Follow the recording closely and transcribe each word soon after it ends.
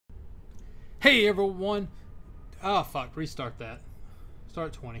Hey everyone! Oh fuck, restart that.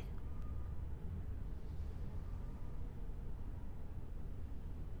 Start 20.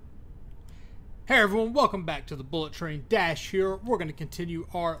 Hey everyone, welcome back to the Bullet Train Dash here. We're going to continue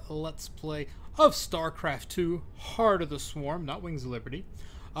our Let's Play of StarCraft 2, Heart of the Swarm, not Wings of Liberty.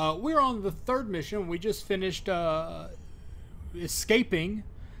 We're on the third mission. We just finished escaping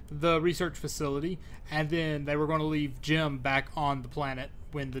the research facility, and then they were going to leave Jim back on the planet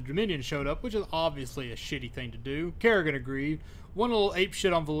when the Dominion showed up, which is obviously a shitty thing to do. Kerrigan agreed. One little ape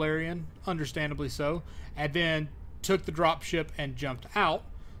shit on Valerian, understandably so, and then took the dropship and jumped out.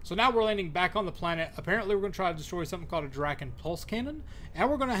 So now we're landing back on the planet. Apparently we're going to try to destroy something called a Draken Pulse Cannon. And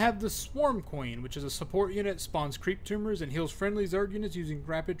we're going to have the Swarm Queen, which is a support unit, spawns creep tumors, and heals friendly Zerg units using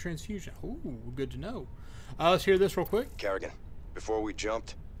rapid transfusion. Ooh, good to know. Let's hear this real quick. Kerrigan, before we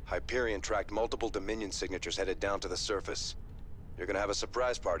jumped, Hyperion tracked multiple Dominion signatures headed down to the surface. You're going to have a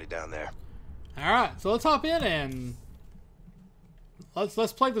surprise party down there. Alright, so let's hop in and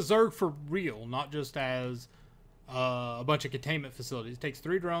let's play the Zerg for real, not just as a bunch of containment facilities. It takes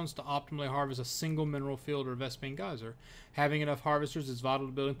 3 drones to optimally harvest a single mineral field or Vespene geyser. Having enough harvesters is vital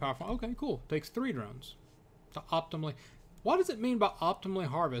to building powerful. Okay, cool. Takes 3 drones to optimally. What does it mean by optimally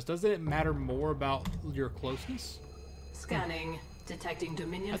harvest? Doesn't it matter more about your closeness? Scanning, detecting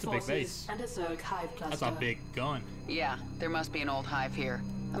Dominion That's a big base. And a Zerg hive cluster. That's a big gun. Yeah, there must be an old hive here.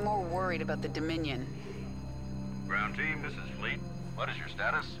 I'm more worried about the Dominion. Ground team, this is Fleet. What is your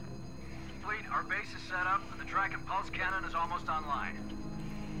status? Fleet, our base is set up, and the Draken Pulse Cannon is almost online.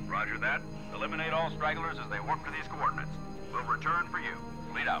 Roger that. Eliminate all stragglers as they warp to these coordinates. We'll return for you.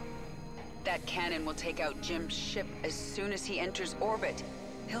 Fleet out. That cannon will take out Jim's ship as soon as he enters orbit.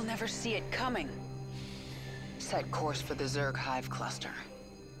 He'll never see it coming. Set course for the Zerg hive cluster.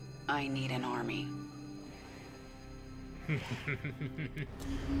 I need an army.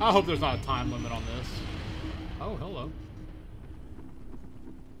 I hope there's not a time limit on this. Oh, hello.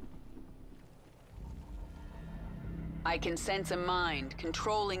 I can sense a mind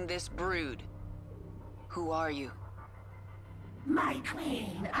controlling this brood. Who are you? My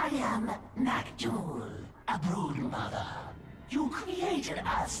queen, I am Nakdul, a brood mother. You created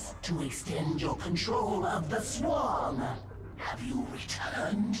us to extend your control of the swarm. Have you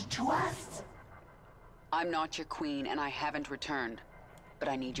returned to us? I'm not your queen, and I haven't returned. But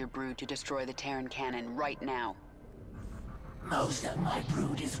I need your brood to destroy the Terran cannon right now. Most of my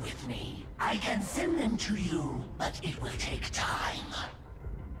brood is with me. I can send them to you, but it will take time.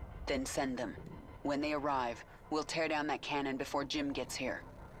 Then send them. When they arrive, we'll tear down that cannon before Jim gets here.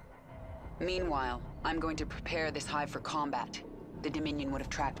 Meanwhile, I'm going to prepare this hive for combat. The Dominion would have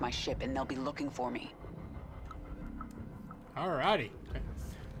tracked my ship, and they'll be looking for me. Alrighty.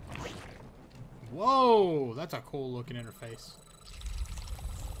 Okay. Whoa, that's a cool looking interface.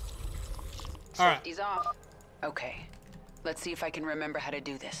 Alright. Safety's off. Okay. Let's see if I can remember how to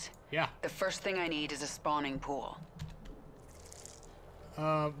do this. Yeah. The first thing I need is a spawning pool.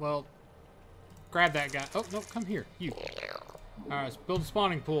 Well, grab that guy. Oh, no, come here. You. Alright, let's build a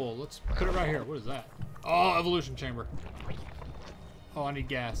spawning pool. Let's put it right here. What is that? Oh, evolution chamber. Oh, I need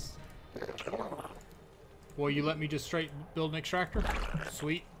gas. Will you let me just straight build an extractor?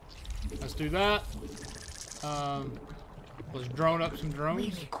 Sweet. Let's do that. Let's drone up some drones.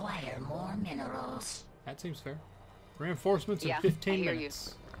 We require more minerals. That seems fair. Reinforcements in Yeah, 15 I hear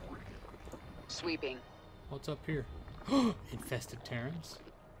minutes. You. Sweeping. What's up here? Infested Terrans.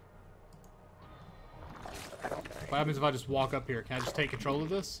 What happens if I just walk up here? Can I just take control of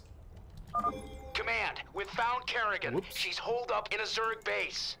this? Command, we've found Kerrigan. Whoops. She's holed up in a Zerg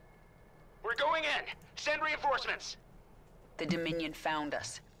base. We're going in. Send reinforcements. The Dominion found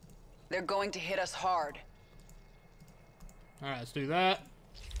us. They're going to hit us hard. Alright, let's do that.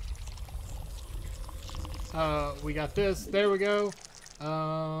 We got this. There we go.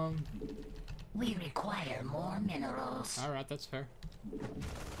 We require more minerals. Alright, that's fair.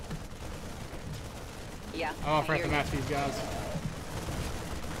 Yeah. Oh, I I forgot hear to you. match these guys.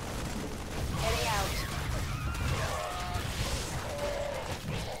 Heading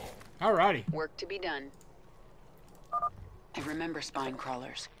out. Alrighty. Work to be done. I remember spine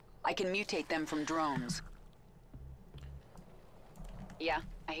crawlers. I can mutate them from drones. Yeah,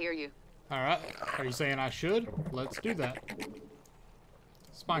 I hear you. Alright. Are you saying I should? Let's do that.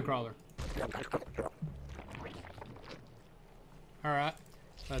 Spine crawler. Alright.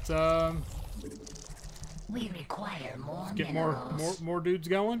 Let's We require more get minerals. more dudes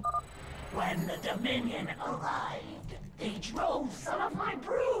going. When the Dominion arrived, they drove some of my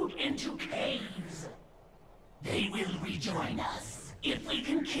brood into caves. They will rejoin us if we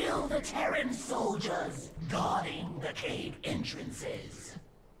can kill the Terran soldiers guarding the cave entrances.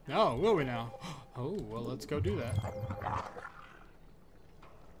 Oh, will we now? Oh, well, let's go do that.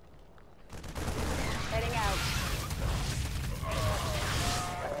 Heading out.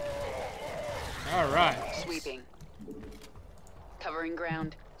 All right. Sweeping. Covering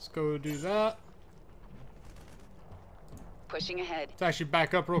ground. Let's go do that. Pushing ahead. Let's actually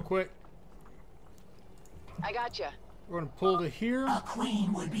back up real quick. I gotcha. We're gonna pull to here. A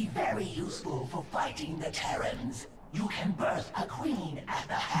queen would be very useful for fighting the Terrans. You can birth a queen at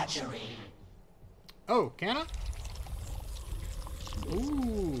the hatchery. Oh, can I?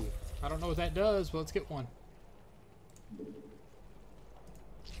 Ooh. I don't know what that does, but let's get one.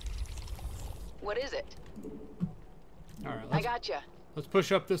 What is it? All right. I gotcha. Let's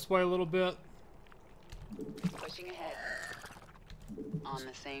push up this way a little bit. Pushing ahead. On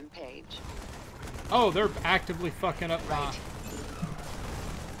the same page. Oh, they're actively fucking up my... Right.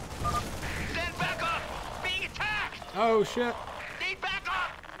 Stand back up! Being attacked! Oh, shit. Need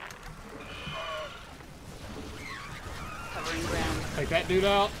backup! Covering ground. Take that dude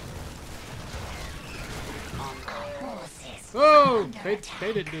out. On Oh! They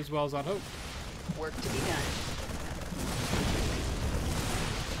didn't do as well as I'd hoped. work to be done.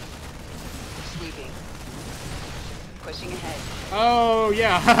 Sweeping. Pushing ahead. Oh,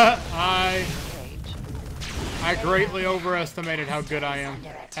 yeah. I Page. greatly overestimated how good I am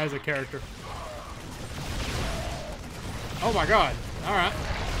as a character. Oh my god. Alright.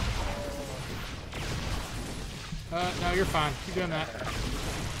 No, you're fine. Keep doing that.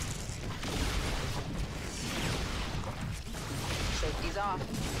 Safety's off.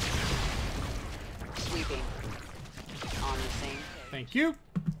 Sweeping. On the same page. Thank you.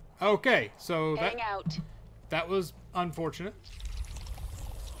 Okay, so Heading out. that was unfortunate.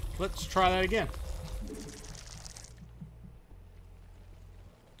 Let's try that again.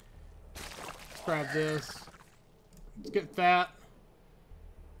 Let's grab this. Let's get that.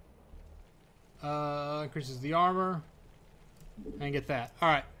 Increases the armor. And get that.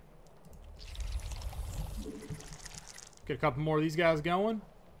 Alright. Get a couple more of these guys going.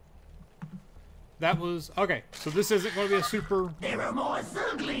 That was... Okay, so this isn't going to be a super... There are more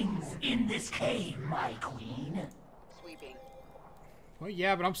Zerglings in this cave, my queen. Sweeping. Well,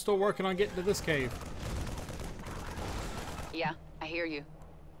 yeah, but I'm still working on getting to this cave. Yeah, I hear you.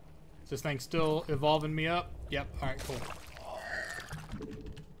 Is this thing still evolving me up? Yep. Alright, cool.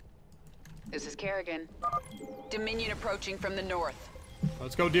 This is Kerrigan. Dominion approaching from the north.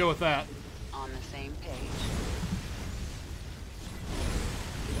 Let's go deal with that. On the same page.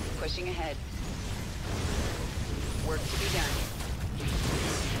 Pushing ahead. Work to be done.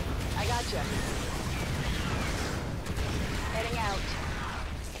 I gotcha. Heading out.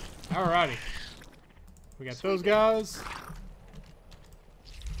 Alrighty. We got those guys.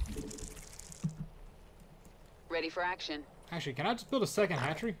 Ready for action. Actually, can I just build a second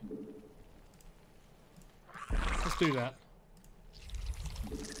hatchery? Let's do that.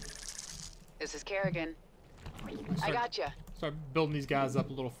 This is Kerrigan. I gotcha. Start building these guys up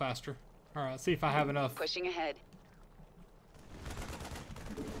a little faster. Alright, let's see if I have enough. Pushing ahead.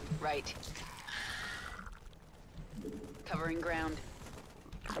 Right. Covering ground.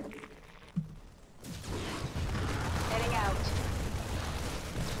 Heading out.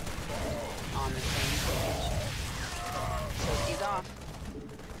 On the same page. Safety's off.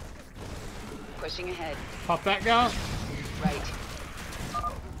 Pushing ahead. Pop that guy. Right.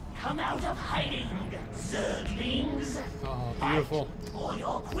 Come out of hiding, Zerglings. Oh, beautiful. For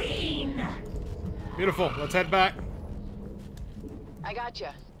your queen. Beautiful. Let's head back. I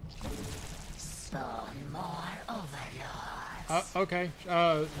gotcha. Spawn more overlords. Okay.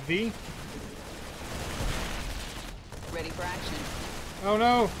 V. Ready for action. Oh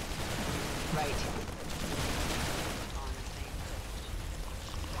no. Right. On the same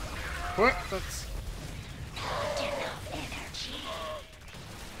What? That's... Enough energy.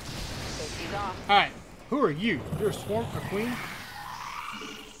 page. Safety's off. Alright. Who are you? You're a swarm? A queen?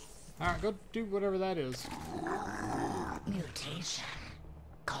 Alright, go do whatever that is. Mutation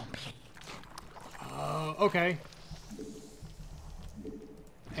complete. Okay.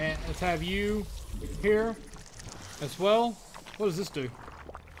 And let's have you here as well. What does this do?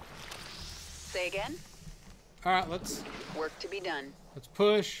 Say again. Alright, let's Work to be done.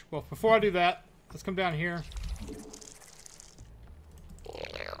 push. Well, before I do that, let's come down here.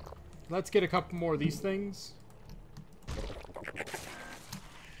 Let's get a couple more of these things.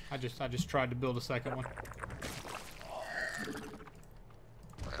 I just tried to build a second one.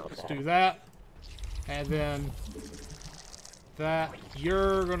 Let's do that. And then that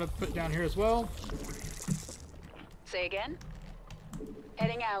you're gonna put down here as well. Say again.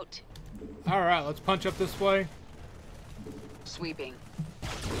 Heading out. Alright, let's punch up this way. Sweeping.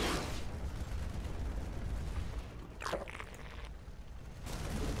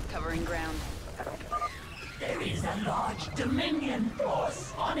 Dominion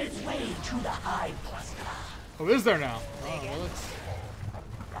force on its way to the Hive Cluster. Oh, is there now? Oh, well,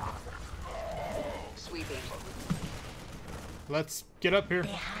 Sweeping. let's get up here. The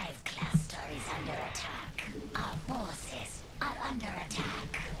Hive Cluster is under attack. Our forces are under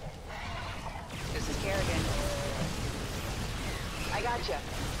attack. This is Kerrigan. I gotcha.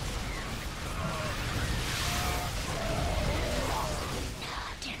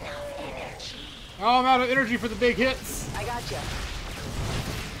 Not enough energy. Oh, I'm out of energy for the big hits. I gotcha.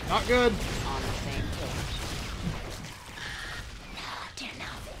 Not good. On the same page. Not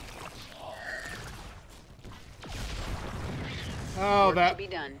enough energy. Oh, Work that to be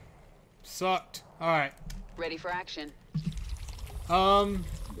done. sucked. All right. Ready for action. Let's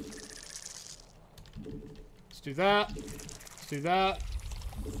do that. Let's do that.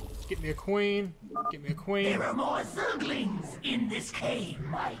 Get me a queen. Get me a queen. There are more Zerglings in this cave,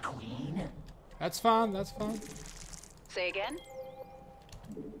 my queen. That's fine. That's fine. Say again.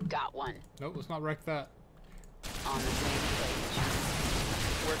 Got one. Nope, let's not wreck that. On the same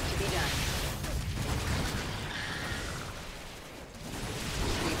page. Work to be done.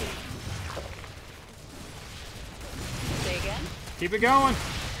 Sweeping. Say again. Keep it going.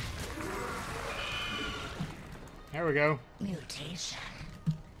 There we go. Mutation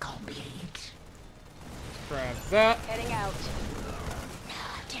complete. Grab that. Heading out.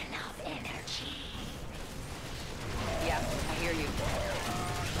 Not enough energy. Yeah, I hear you.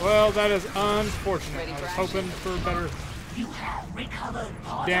 Well, that is unfortunate. Ready I for was action. hoping for better. You have recovered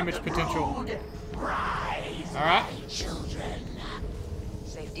part Damage of the potential. brood. Rise, All right. my children.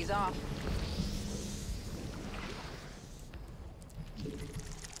 Safety's off.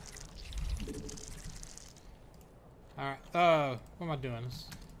 All right. What am I doing?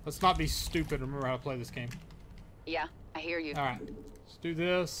 Let's not be stupid. Remember how to play this game. Yeah, I hear you. All right. Let's do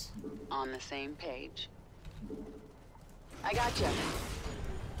this. On the same page. I gotcha.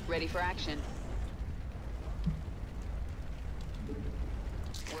 Ready for action.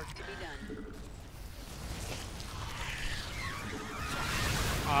 Work to be done.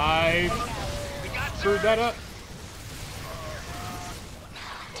 I screwed that up.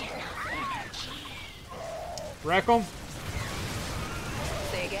 Wreck them.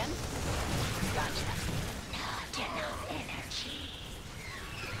 Say again. Gotcha. Not enough energy.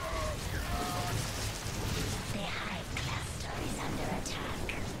 The Hive Cluster is under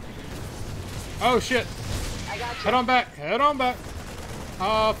attack. Oh shit. I gotcha. Head on back. Head on back.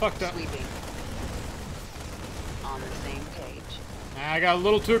 Oh, fucked up. Sweeping. On the same page. I got a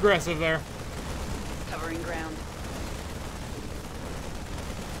little too aggressive there. Covering ground.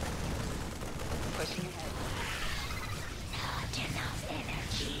 Pushing ahead. Not enough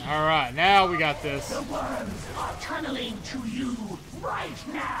energy. All right, now we got this. The worms are tunneling to you right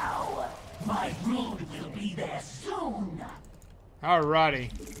now. My brood will be there soon.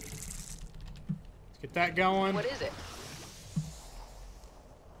 Alrighty. Let's get that going. What is it?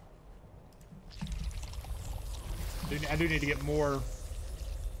 I do need to get more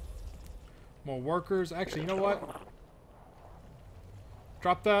workers. Actually, you know what?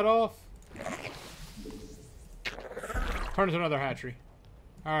 Drop that off. Turn into another hatchery.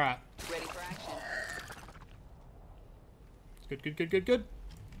 All right. Ready for action. Good, good, good, good, good.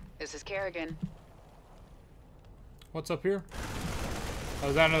 This is Kerrigan. What's up here? Oh,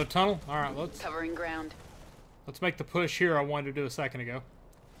 is that another tunnel? All right, Covering ground. let's make the push here I wanted to do a second ago.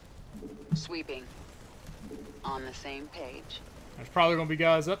 Sweeping. On the same page. There's probably gonna be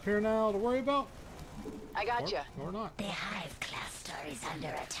guys up here now to worry about. I gotcha. Or not. The Hive Cluster is under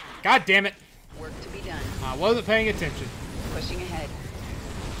attack. God damn it! Work to be done. I wasn't paying attention. Pushing ahead.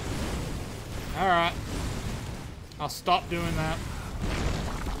 All right. I'll stop doing that.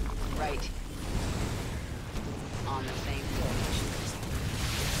 Right. On the same page.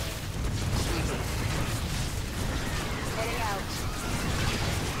 Sweeping. Heading out.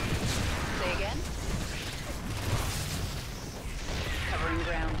 Say again. Covering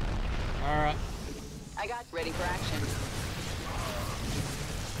ground. All right. I got ready for action.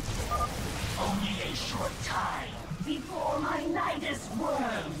 Only a short time before my Nidus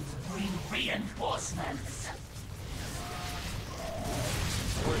worms bring reinforcements.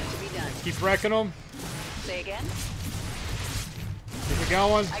 Work to be done. Keep wrecking them. Say again. Keep it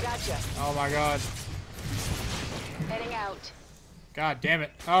going. I gotcha. Oh my god. Heading out. God damn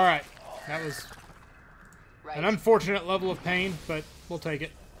it. All right. That was Right. an unfortunate level of pain, but we'll take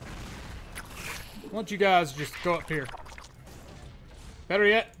it. I want you guys to just go up here. Better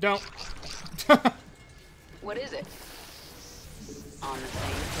yet, don't. What is it? On the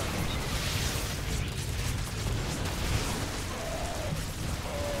same page.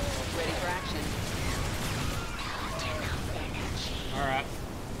 Ready for action.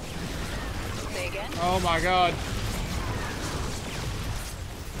 Oh my god.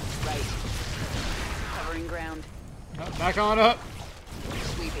 Right. Covering ground. Back on up.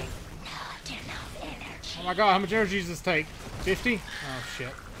 Sweeping. Oh my god, how much energy does this take? 50? Oh shit.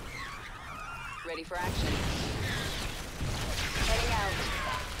 Ready for action. Heading out.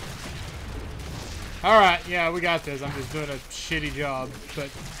 Alright, yeah, we got this. I'm just doing a shitty job, but...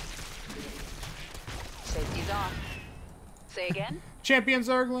 Safety's off. Say again? Champion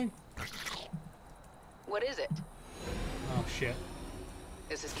Zergling? What is it? Oh shit.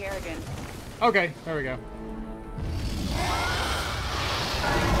 This is Kerrigan. Okay, there we go.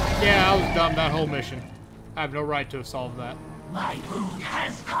 Yeah, I was dumb that whole mission. I have no right to have solved that. My brood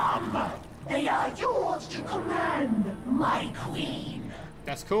has come. They are yours to command, my queen.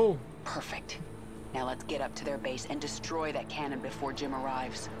 That's cool. Perfect. Now let's get up to their base and destroy that cannon before Jim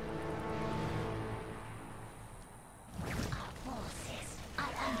arrives. Our forces are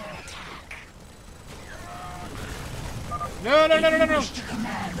under attack. No, no, no, no, no, If you no. wish to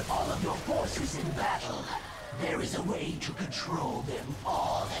command all of your forces in battle, there is a way to control them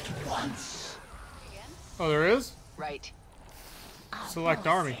all at once. Oh, there is? Right. Our Select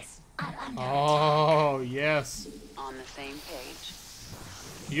army. forces are under Oh, yes. On the same page.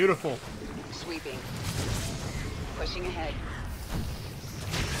 Beautiful. Sweeping. Pushing ahead.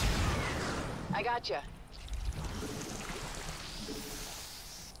 I gotcha.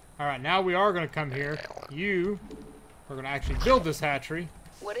 Alright, now we are going to come here. You are going to actually build this hatchery.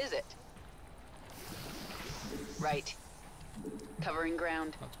 What is it? Right. Covering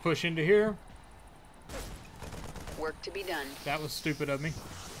ground. Let's push into here. Work to be done. That was stupid of me.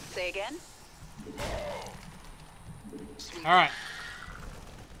 Say again? Alright.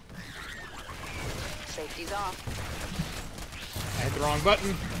 Safety's off. I hit the wrong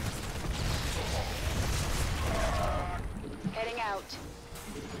button. Heading out.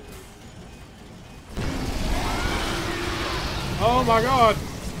 Oh my god.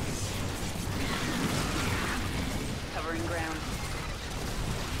 Covering ground.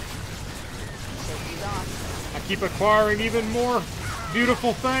 Safety's off. I keep acquiring even more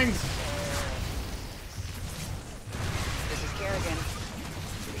beautiful things. This is Kerrigan.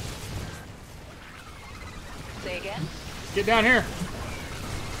 Say again? Get down here.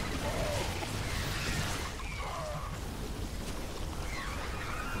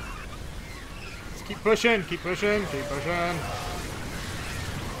 Let's keep pushing, keep pushing, keep pushing.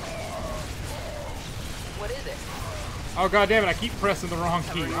 What is it? Oh god damn it, I keep pressing the wrong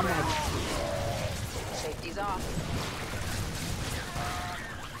key. I'm gonna... Safety's off.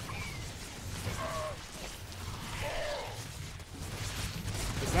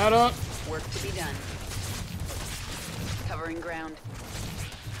 Is that up? Work to be done. Covering ground.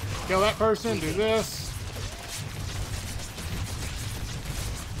 Kill that person, do this.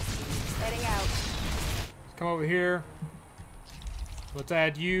 Heading out. Come over here. Let's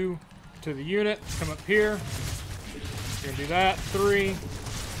add you to the unit. Come up here. You're gonna do that. 3.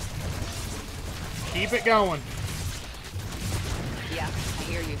 Keep it going. Yeah, I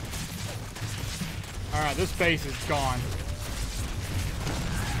hear you. Alright, this base is gone.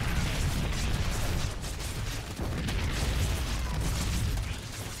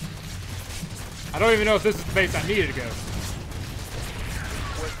 I don't even know if this is the base I needed to go.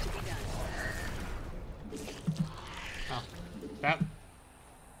 Work to be done. Oh,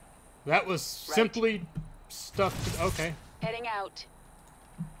 that was simply stuff to, okay. Heading out.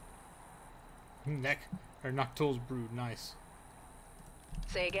 Noctul's brood, nice.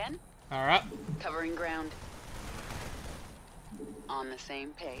 Say again? Alright, Covering ground. On the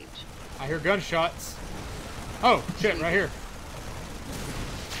same page. I hear gunshots. Oh, shit, right here.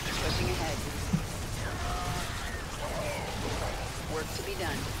 Pushing ahead. Work to be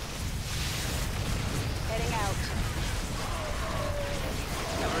done. Heading out.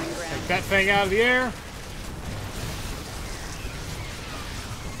 Covering ground. Take that thing out of the air.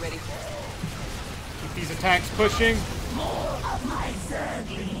 Ready. Keep these attacks pushing. More of my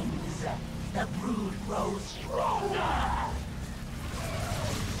Zerglings. The brood grows stronger.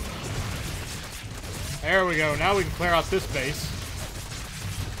 There we go. Now we can clear out this base.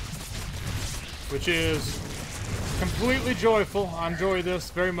 Which is completely joyful. I enjoy this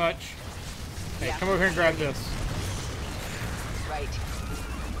very much. Hey, Yeah. come over here and grab this. Right.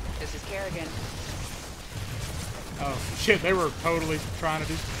 This is Kerrigan. Oh, shit, they were totally trying to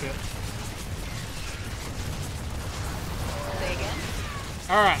do some shit. Say again?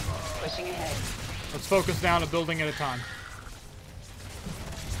 Alright, Pushing ahead. let's focus down a building at a time.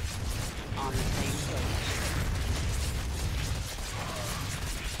 On the same page.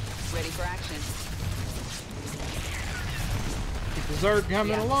 Ready for action. Keep the Zerg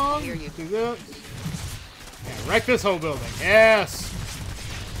coming Yeah, along. I hear you. Do this. Wreck this whole building. Yes.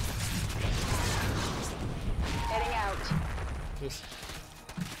 Heading out.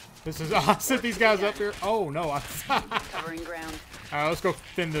 This is. I'll set these guys up here. Oh no! Covering ground. All right, let's go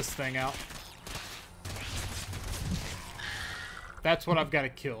thin this thing out. That's what I've got to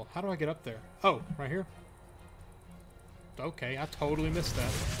kill. How do I get up there? Oh, right here. Okay, I totally missed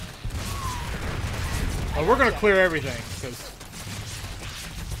that. Oh, we're gonna clear everything because.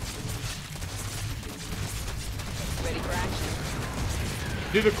 Ready for action.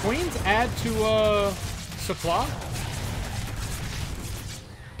 Do the queens add to supply?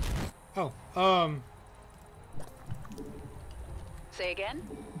 Oh, Say again?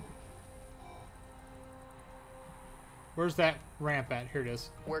 where's that ramp at? Here it is.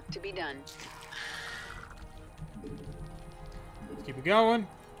 Work to be done. Let's keep it going.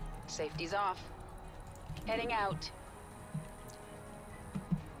 Safety's off. Heading out.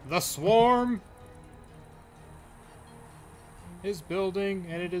 The swarm is building,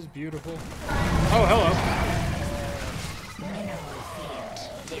 and it is beautiful. Oh, hello.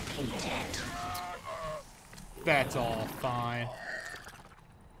 That's all fine.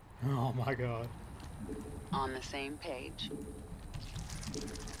 Oh my god. On the same page.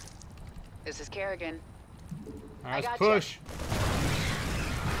 This is Kerrigan. All right, let's gotcha. push.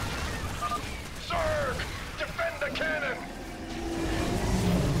 Zerg! Defend the cannon!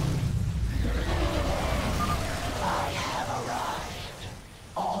 I have arrived.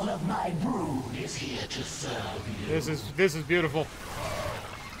 All of my brood is here to serve you. This is beautiful.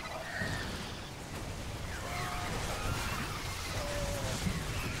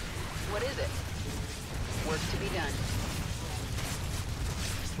 What is it? Work to be done.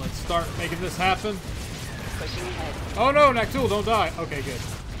 Let's start making this happen. Pushing ahead. Oh no, Naktul, don't die. Okay, good.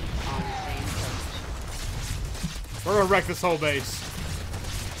 On the same page. We're gonna wreck this whole base.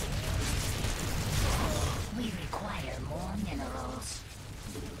 We require more minerals.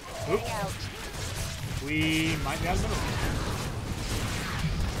 Oops. Heading out. We might be out of minerals.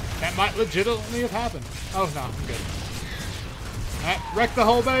 That might legitimately have happened. Oh no, I'm good. Alright, wreck the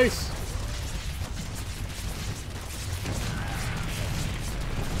whole base.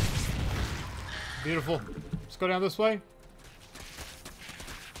 Beautiful. Let's go down this way.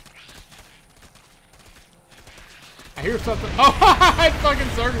 I hear something. Oh, I had fucking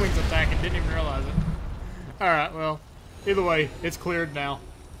Zerglings attacking. Didn't even realize it. Alright, well, either way, it's cleared now.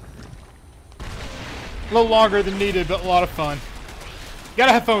 A little longer than needed, but a lot of fun.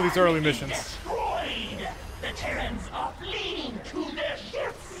 Gotta have fun with these early missions. Destroyed. The Terrans are fleeing to their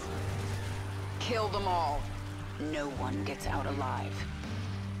ships. Kill them all. No one gets out alive.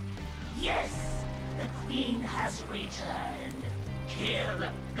 Yes, the Queen has returned. Kill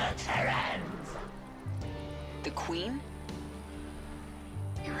the Terrans. The Queen?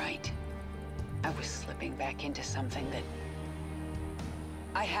 You're right. I was slipping back into something that...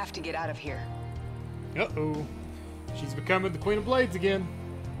 I have to get out of here. Uh-oh. She's becoming the Queen of Blades again.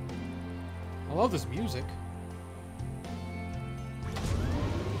 I love this music.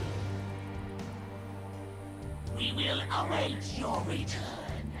 We will await your return.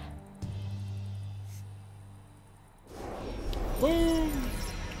 Boom!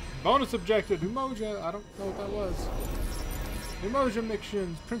 Bonus objective, Umoja. I don't know what that was. Umoja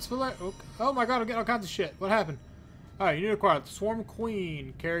missions, Prince Valet. Oh my god, I'm getting all kinds of shit. What happened? Alright, you need to acquire the Swarm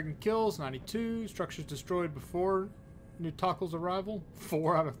Queen. Kerrigan kills, 92. Structures destroyed before Nutakul's arrival.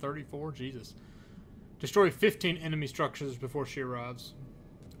 4 out of 34. Jesus. Destroy 15 enemy structures before she arrives.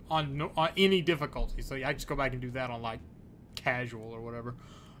 On any difficulty. So yeah, I just go back and do that on like casual or whatever.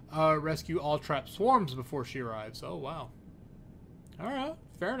 Rescue all trapped swarms before she arrives. Oh wow. Alright,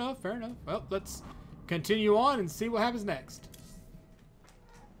 fair enough, fair enough. Well, let's continue on and see what happens next.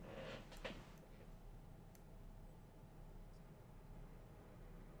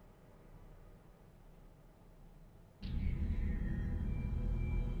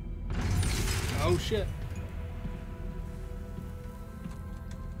 Oh shit.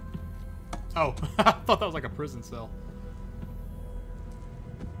 Oh, I thought that was like a prison cell.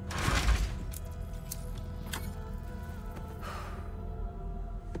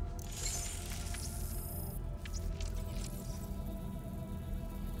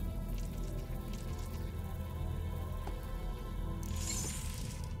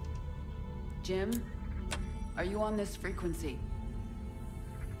 Jim? Are you on this frequency?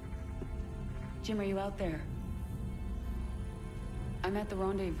 Jim, are you out there? I'm at the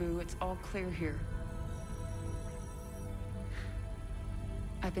rendezvous. It's all clear here.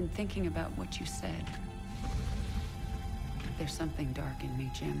 I've been thinking about what you said. There's something dark in me,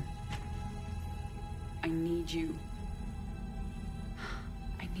 Jim. I need you.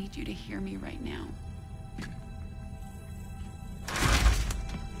 I need you to hear me right now.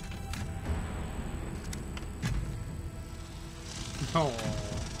 Oh,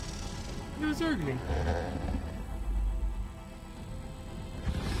 no Zergling.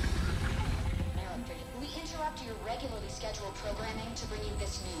 We interrupt your regularly scheduled programming to bring you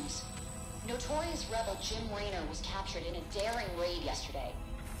this news. Notorious rebel Jim Raynor was captured in a daring raid yesterday.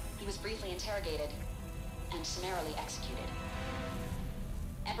 He was briefly interrogated and summarily executed.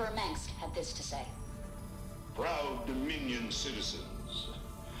 Emperor Minsc had this to say. Proud Dominion citizens,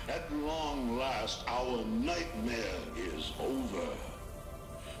 at long last our nightmare is over.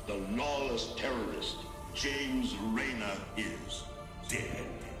 The lawless terrorist, James Raynor, is dead.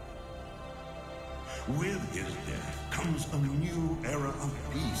 With his death comes a new era of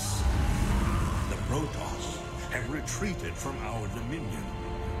peace. The Protoss have retreated from our dominion,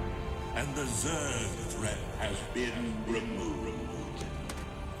 and the Zerg threat has been removed.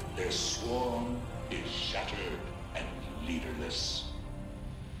 Their swarm is shattered and leaderless.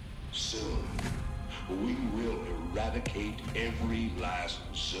 Soon, we will eradicate every last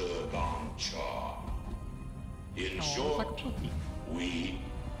Zerg on Char. In short, we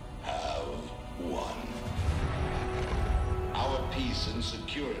have won. Our peace and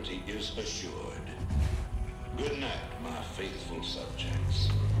security is assured. Good night, my faithful subjects.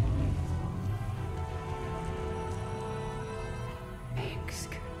 Minsc.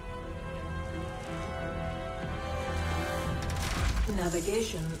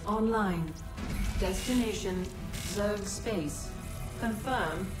 Navigation online. Destination Zerg space.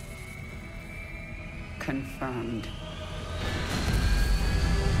 Confirm. Confirmed.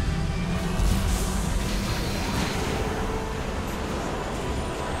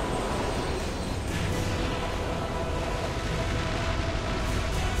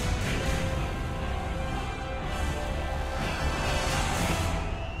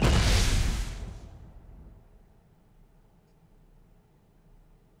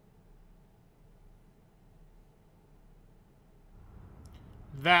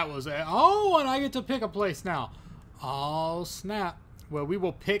 That was it. Oh, and I get to pick a place now. Oh, snap. Well, we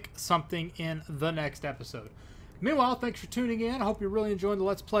will pick something in the next episode. Meanwhile, thanks for tuning in. I hope you're really enjoying the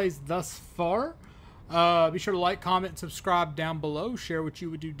Let's Plays thus far. Be sure to like, comment, and subscribe down below. Share what you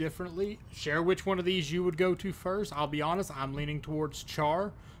would do differently. Share which one of these you would go to first. I'll be honest, I'm leaning towards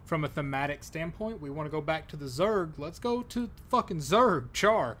Char from a thematic standpoint. We want to go back to the Zerg. Let's go to fucking Zerg,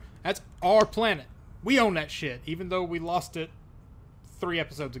 Char. That's our planet. We own that shit, even though we lost it 3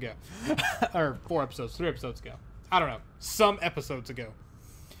 episodes ago. Or 4 episodes, 3 episodes ago. I don't know. Some episodes ago.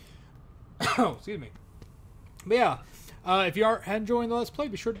 Oh, excuse me. But yeah, if you are enjoying the Let's Play,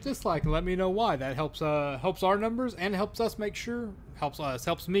 be sure to dislike and let me know why. That helps helps our numbers and helps us make sure,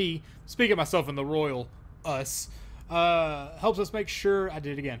 helps me, speaking of myself in the royal us, helps us make sure, I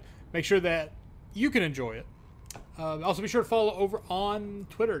did it again, make sure that you can enjoy it. Also be sure to follow over on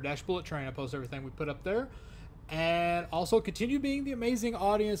Twitter, _bullettrain. I post everything we put up there. And also continue being the amazing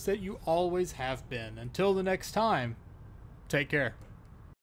audience that you always have been. Until the next time, take care.